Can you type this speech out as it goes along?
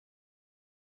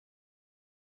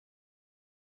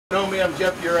You know me, I'm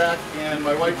Jeff Urak, and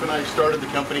my wife and I started the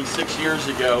company 6 years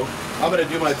ago. I'm going to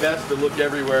do my best to look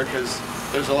everywhere because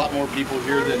there's a lot more people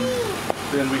here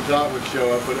than we thought would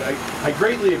show up. But I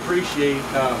greatly appreciate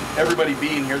everybody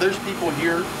being here. There's people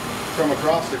here from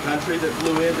across the country that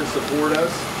flew in to support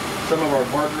us, some of our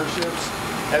partnerships,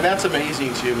 and that's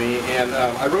amazing to me. And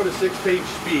I wrote a 6-page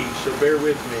speech, so bear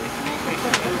with me.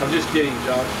 I'm just kidding,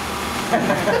 Josh.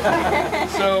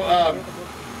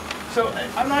 So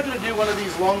I'm not going to do one of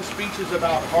these long speeches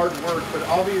about hard work, but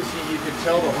obviously you can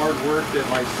tell the hard work that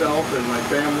myself and my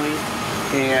family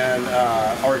and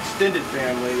our extended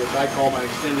family, which I call my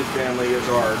extended family, is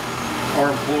our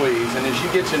employees. And as you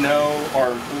get to know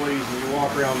our employees and you walk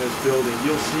around this building,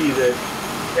 you'll see that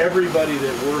everybody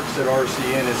that works at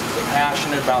RCN is as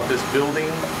passionate about this building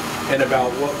and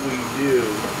about what we do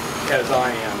as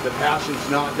I am. The passion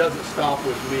doesn't stop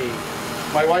with me.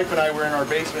 My wife and I were in our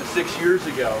basement 6 years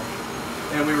ago,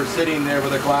 and we were sitting there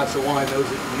with a glass of wine. Those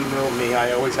of you know me,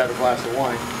 I always have a glass of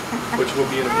wine, which will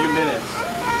be in a few minutes.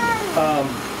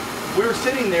 We were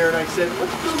sitting there, and I said,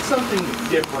 let's build something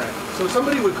different. So some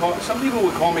people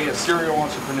would call me a serial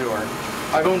entrepreneur.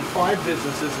 I've owned 5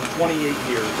 businesses in 28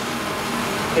 years,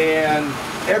 and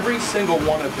every single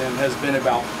one of them has been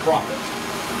about profit.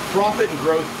 Profit and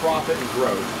growth, profit and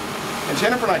growth. And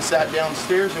Jennifer and I sat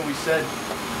downstairs and we said,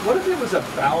 what if it was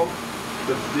about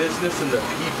the business and the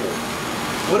people?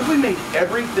 What if we made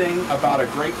everything about a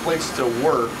great place to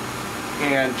work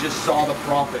and just saw the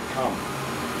profit come?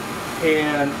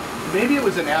 And maybe it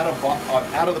was an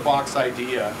out-of-the-box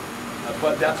idea,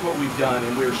 but that's what we've done,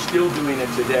 and we're still doing it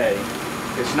today.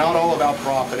 It's not all about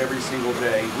profit every single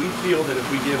day. We feel that if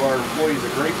we give our employees a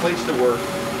great place to work,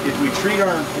 if we treat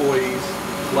our employees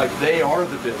like they are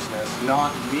the business,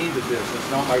 not me the business,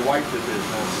 not my wife the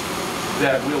business,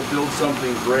 that we'll build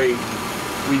something great.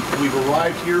 We've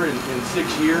arrived here in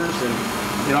 6 years, and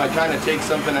you know, I kind of take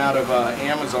something out of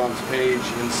Amazon's page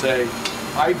and say,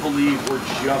 I believe we're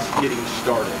just getting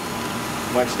started.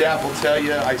 My staff will tell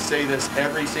you, I say this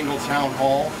every single town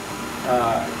hall,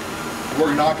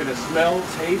 we're not going to smell,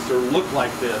 taste, or look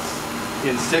like this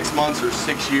in 6 months or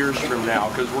 6 years from now,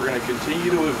 because we're going to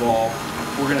continue to evolve,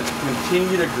 we're going to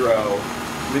continue to grow.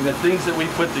 I mean, the things that we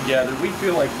put together, we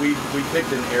feel like we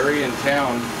picked an area in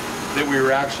town that we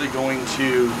were actually going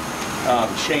to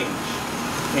change.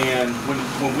 And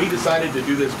when we decided to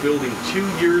do this building 2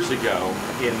 years ago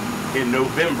in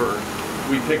November,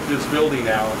 we picked this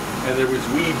building out, and there was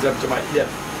weeds up to my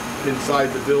hip inside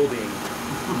the building.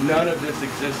 None of this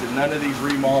existed. None of these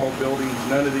remodeled buildings,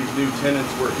 none of these new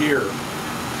tenants were here.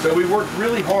 So we worked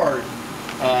really hard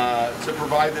to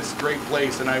provide this great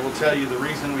place, and I will tell you the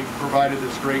reason we provided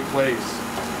this great place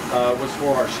was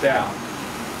for our staff.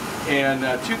 And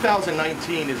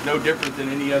 2019 is no different than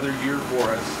any other year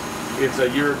for us. It's a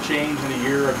year of change and a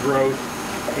year of growth,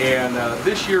 and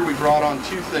this year we brought on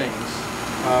 2 things.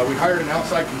 We hired an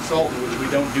outside consultant, which we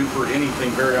don't do for anything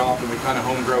very often. We kind of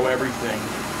home grow everything.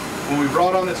 When we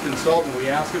brought on this consultant, we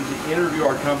asked him to interview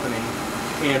our company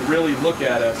and really look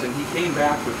at us, and he came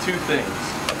back with 2 things.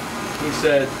 He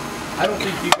said, I don't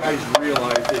think you guys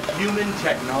realize the human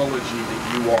technology that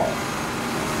you are.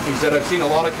 He said, I've seen a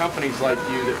lot of companies like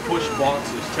you that push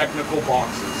boxes, technical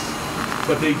boxes,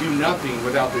 but they do nothing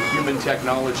without the human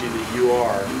technology that you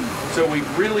are. So we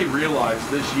really realized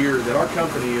this year that our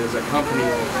company is a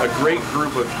great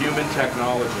group of human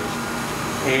technologists.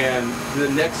 And the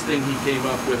next thing he came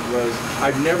up with was,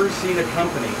 I've never seen a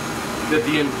company that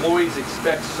the employees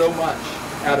expect so much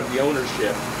out of the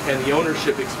ownership, and the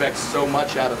ownership expects so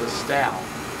much out of the staff.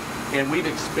 And we've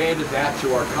expanded that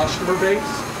to our customer base.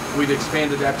 We've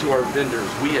expanded that to our vendors.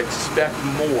 We expect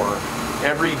more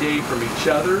every day from each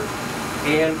other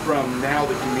and from now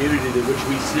the community in which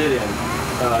we sit in.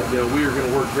 You know, we are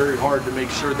going to work very hard to make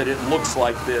sure that it looks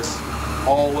like this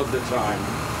all of the time.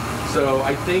 So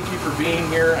I thank you for being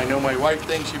here. I know my wife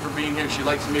thanks you for being here. She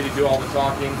likes me to do all the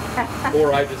talking,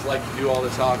 or I just like to do all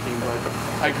the talking. But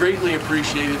I greatly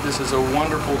appreciate it. This is a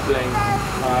wonderful thing,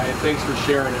 and thanks for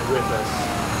sharing it with us.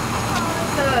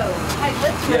 So, hey,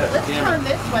 let's turn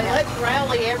this way. Let's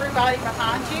rally everybody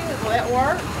behind you. Will that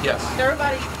work? Yes.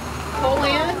 Everybody pull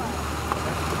in.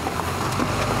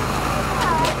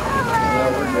 No,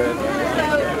 we're good.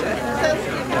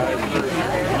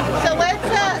 So let's,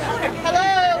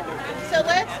 hello. So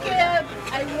let's give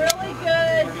a really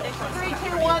good 3,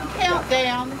 2, 1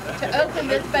 countdown to open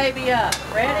this baby up.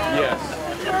 Ready? Yes.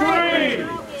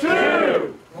 3,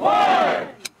 2,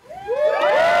 1.